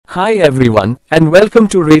Hi everyone, and welcome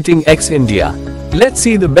to Rating X India. Let's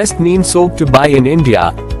see the best neem soap to buy in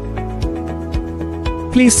India.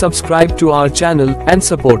 Please subscribe to our channel and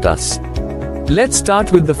support us. Let's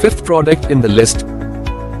start with the fifth product in the list.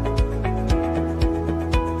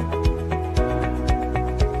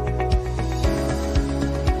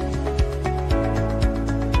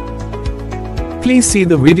 Please see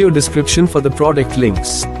the video description for the product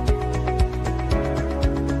links.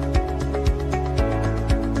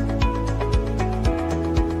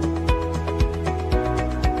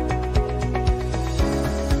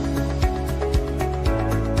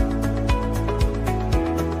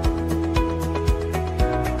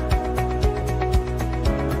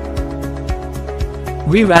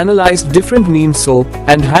 We've analyzed different neem soap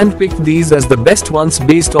and handpicked these as the best ones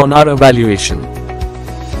based on our evaluation.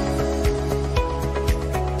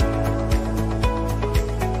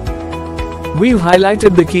 We've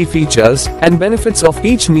highlighted the key features and benefits of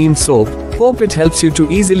each neem soap. Hope it helps you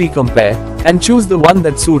to easily compare and choose the one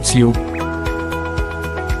that suits you.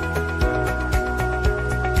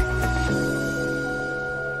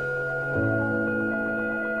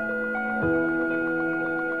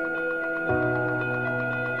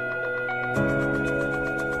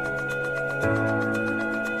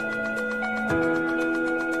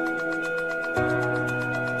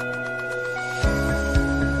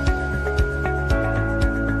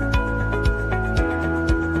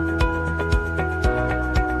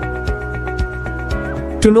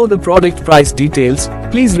 To know the product price details,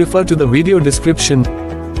 please refer to the video description.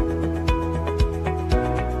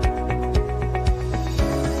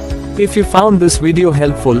 If you found this video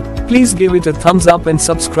helpful, please give it a thumbs up and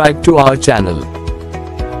subscribe to our channel.